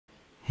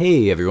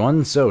Hey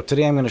everyone, so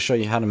today I'm going to show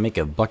you how to make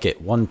a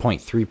Bukkit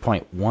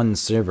 1.3.1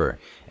 server.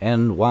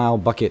 And while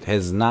Bukkit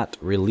has not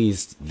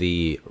released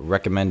the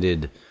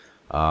recommended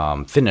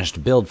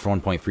finished build for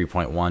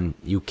 1.3.1,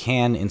 you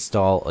can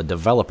install a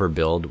developer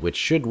build, which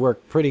should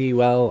work pretty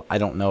well. I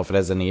don't know if it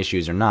has any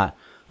issues or not,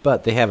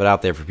 but they have it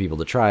out there for people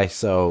to try,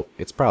 so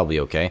it's probably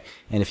okay.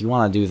 And if you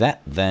want to do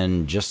that,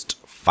 then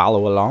just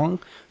follow along.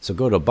 So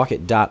go to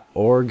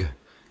bukkit.org,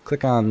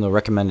 click on the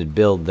recommended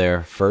build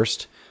there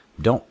first.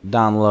 Don't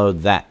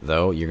download that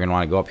though. You're going to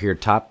want to go up here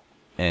top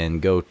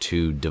and go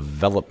to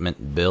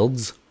development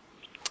builds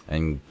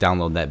and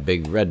download that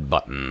big red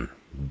button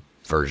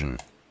version.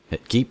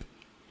 Hit keep.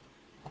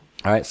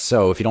 Alright,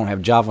 so if you don't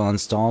have Java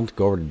installed,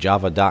 go over to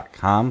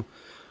java.com,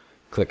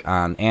 click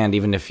on, and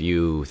even if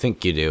you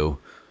think you do,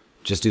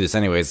 just do this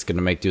anyways. It's going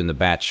to make doing the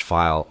batch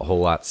file a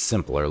whole lot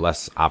simpler,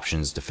 less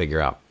options to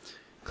figure out.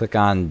 Click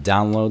on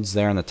downloads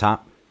there on the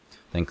top,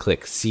 then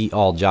click see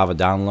all Java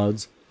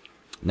downloads.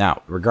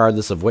 Now,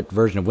 regardless of what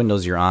version of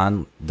Windows you're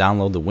on,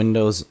 download the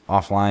Windows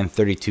offline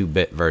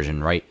 32-bit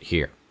version right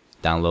here.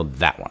 Download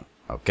that one,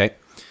 okay?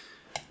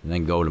 And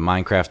then go to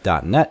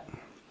minecraft.net,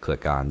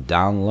 click on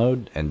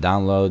download, and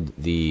download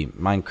the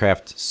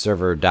minecraft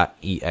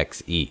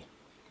server.exe.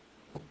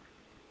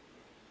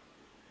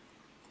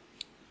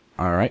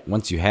 Alright,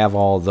 once you have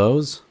all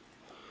those,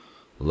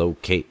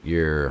 locate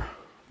your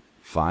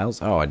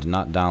files. Oh, I did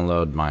not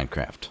download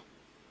Minecraft.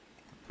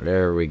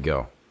 There we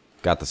go.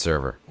 Got the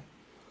server.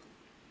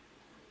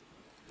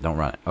 Don't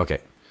run it. Okay.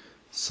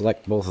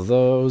 Select both of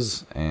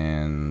those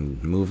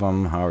and move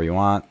them however you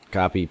want.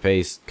 Copy,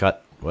 paste,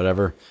 cut,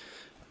 whatever.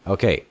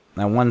 Okay.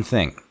 Now one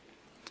thing.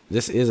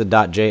 This is a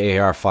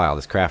 .jar file,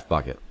 this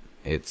CraftBukkit.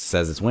 It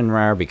says it's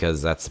WinRAR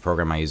because that's the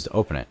program I use to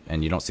open it,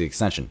 and you don't see the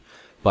extension.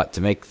 But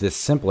to make this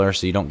simpler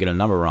so you don't get a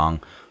number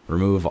wrong,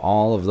 remove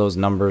all of those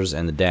numbers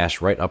and the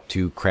dash right up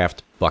to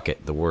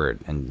CraftBukkit, the word,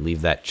 and leave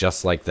that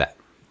just like that.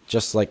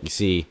 Just like you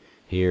see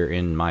here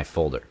in my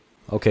folder.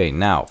 Okay,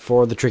 now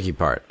for the tricky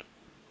part.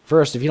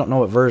 First, if you don't know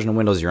what version of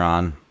Windows you're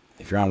on,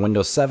 if you're on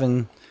Windows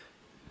 7,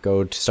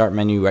 go to Start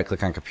menu,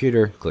 right-click on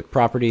Computer, click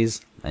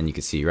Properties, and you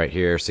can see right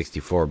here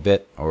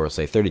 64-bit, or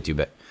say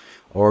 32-bit.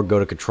 Or go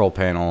to Control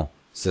Panel,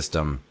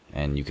 System,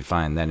 and you can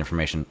find that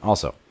information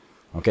also.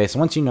 Okay, so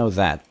once you know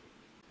that,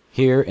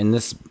 here in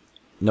this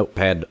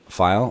notepad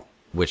file,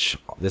 which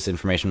this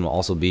information will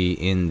also be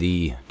in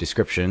the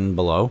description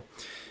below,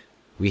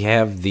 we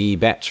have the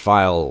batch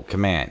file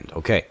command.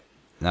 Okay,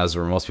 now this is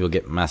where most people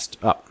get messed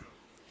up.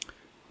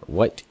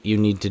 What you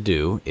need to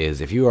do is,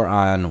 if you are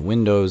on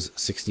Windows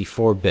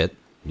 64-bit,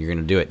 you're going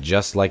to do it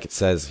just like it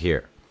says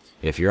here.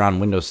 If you're on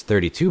Windows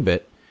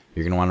 32-bit,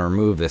 you're going to want to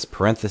remove this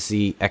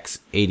parenthesis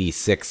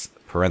x86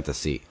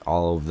 parenthesis,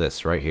 all of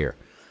this right here.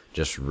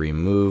 Just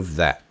remove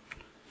that,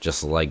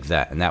 just like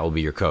that, and that will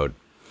be your code.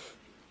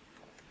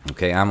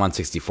 Okay, I'm on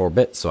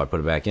 64-bit, so I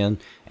put it back in,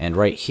 and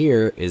right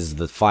here is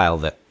the file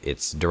that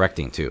it's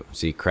directing to.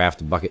 See,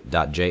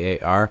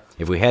 craftbukkit.jar.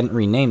 If we hadn't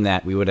renamed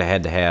that, we would have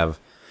had to have,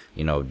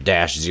 you know,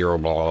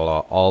 -0, blah, blah, blah,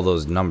 all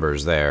those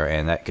numbers there,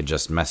 and that could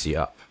just mess you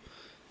up.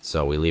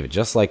 So we leave it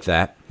just like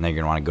that. Now you're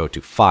going to want to go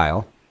to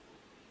File,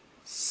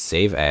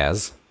 Save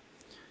As.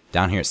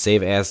 Down here at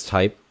Save As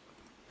Type,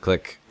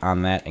 click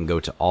on that and go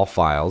to All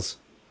Files.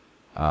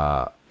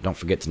 Don't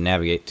forget to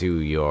navigate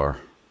to your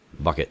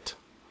Bukkit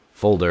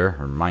folder,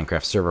 or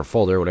Minecraft server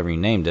folder, whatever you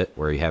named it,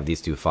 where you have these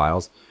two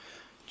files.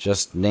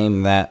 Just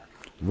name that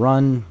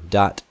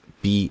run.bat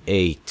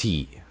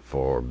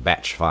for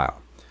batch file.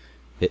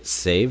 Hit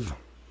save,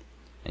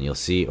 and you'll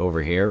see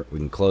over here, we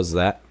can close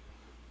that.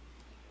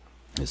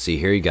 You'll see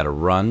here you got a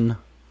run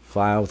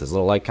file with this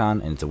little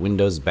icon, and it's a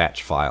Windows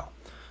batch file.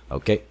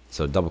 Okay,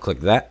 so double click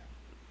that.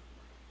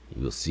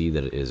 You will see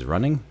that it is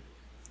running.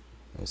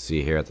 You'll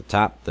see here at the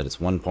top that it's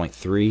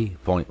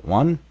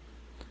 1.3.1,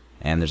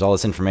 and there's all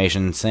this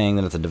information saying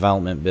that it's a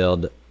development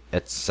build,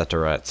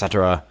 etc.,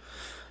 etc.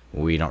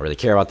 We don't really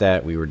care about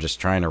that. We were just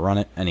trying to run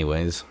it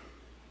anyways.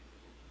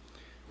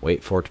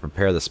 Wait for it to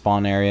prepare the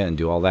spawn area and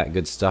do all that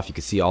good stuff. You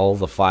can see all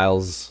the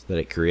files that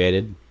it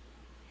created.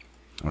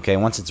 Okay,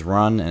 once it's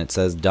run and it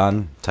says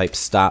done, type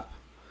stop,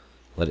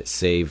 let it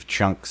save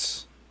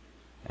chunks,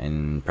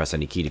 and press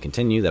any key to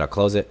continue. That'll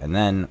close it, and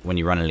then when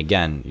you run it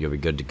again, you'll be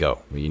good to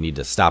go. You need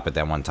to stop it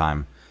that one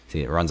time.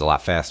 See, it runs a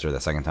lot faster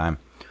the second time.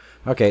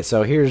 Okay,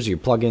 so here's your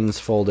plugins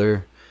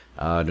folder.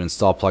 To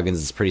install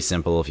plugins is pretty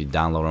simple. If you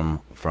download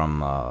them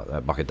from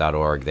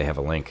bukkit.org, they have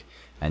a link,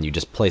 and you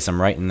just place them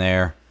right in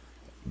there.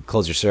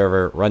 Close your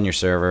server, run your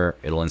server,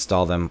 it'll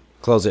install them,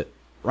 close it,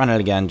 run it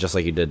again just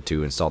like you did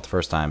to install it the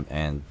first time,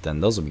 and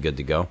then those will be good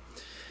to go.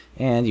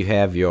 And you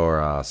have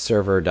your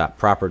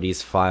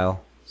server.properties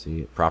file.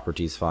 See,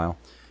 properties file.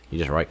 You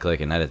just right click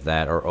and edit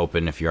that, or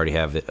open if you already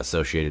have it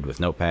associated with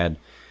Notepad.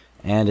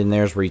 And in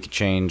there's where you can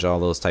change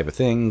all those type of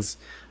things.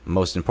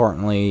 Most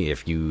importantly,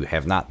 if you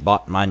have not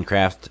bought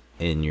Minecraft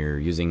and you're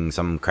using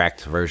some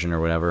cracked version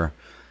or whatever,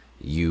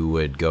 you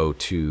would go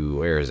to,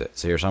 where is it?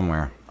 It's here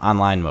somewhere.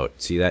 Online mode.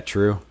 See that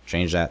true?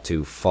 Change that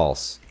to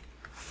false.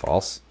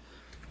 False.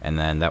 and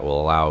then that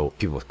will allow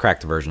people with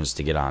cracked versions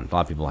to get on. A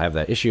lot of people have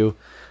that issue.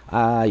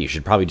 You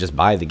should probably just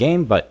buy the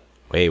game, but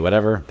hey,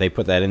 whatever. They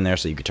put that in there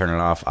so you can turn it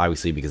off,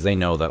 obviously, because they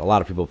know that a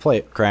lot of people play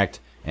it cracked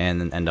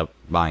and then end up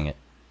buying it.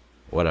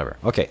 Whatever.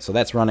 Okay, so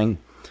that's running.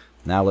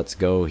 Now let's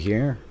go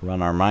here,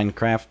 run our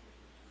Minecraft,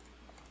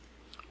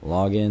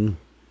 log in,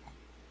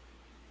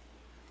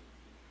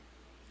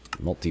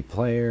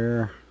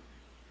 multiplayer,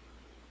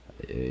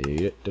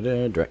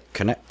 direct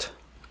connect,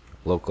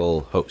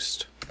 local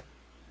host.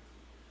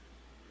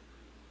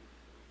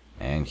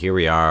 And here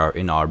we are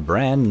in our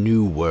brand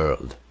new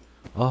world.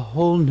 A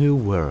whole new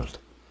world.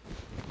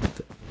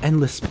 The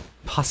endless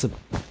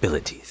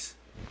possibilities.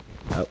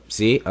 Oh,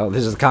 see? Oh,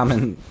 this is a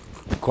common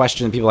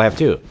question people have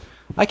too.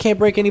 I can't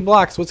break any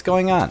blocks. What's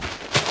going on?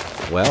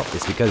 Well,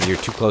 it's because you're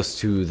too close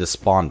to the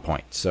spawn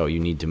point. So you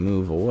need to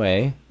move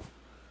away.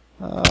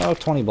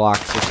 20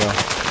 blocks or so.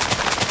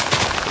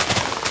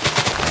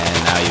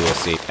 And now you will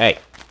see. Hey,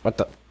 what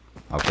the?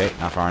 Okay,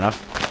 not far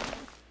enough.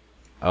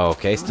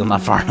 Okay, still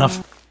not far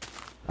enough.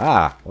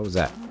 Ah, what was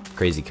that?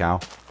 Crazy cow.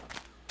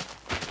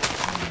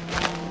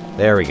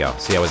 There we go.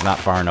 See, I was not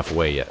far enough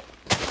away yet.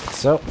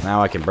 So,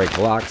 now I can break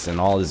blocks and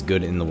all is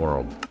good in the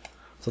world.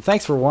 So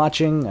thanks for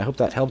watching. I hope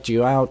that helped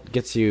you out.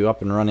 Gets you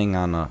up and running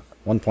on a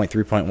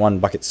 1.3.1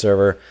 Bukkit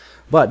server.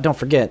 But don't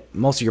forget,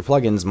 most of your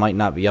plugins might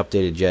not be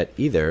updated yet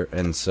either.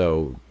 And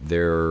so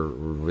there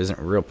isn't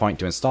a real point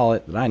to install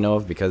it that I know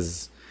of,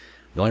 because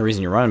the only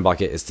reason you're running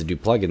Bukkit is to do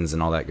plugins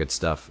and all that good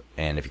stuff.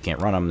 And if you can't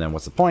run them, then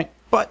what's the point?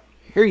 But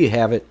here you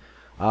have it.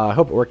 I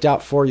hope it worked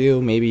out for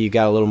you. Maybe you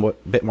got a little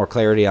bit more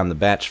clarity on the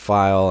batch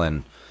file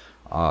and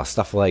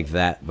stuff like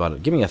that.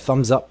 But give me a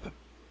thumbs up,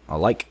 a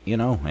like, you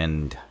know,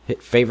 and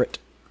hit favorite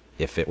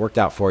if it worked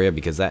out for you,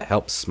 because that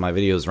helps my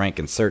videos rank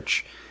and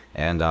search.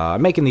 And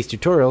I'm making these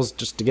tutorials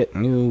just to get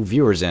new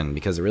viewers in,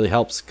 because it really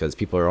helps, because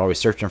people are always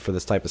searching for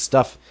this type of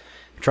stuff.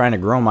 I'm trying to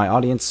grow my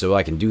audience so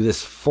I can do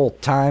this full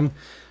time.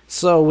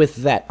 So with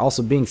that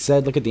also being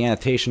said, look at the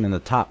annotation in the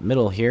top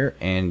middle here,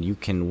 and you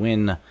can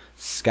win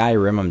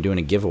Skyrim. I'm doing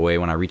a giveaway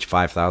when I reach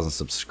 5,000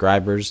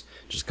 subscribers.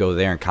 Just go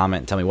there and comment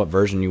and tell me what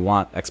version you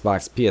want,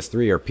 Xbox,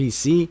 PS3, or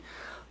PC.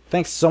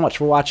 Thanks so much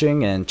for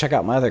watching, and check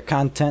out my other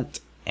content,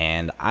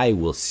 and I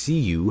will see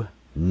you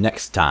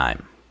next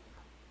time.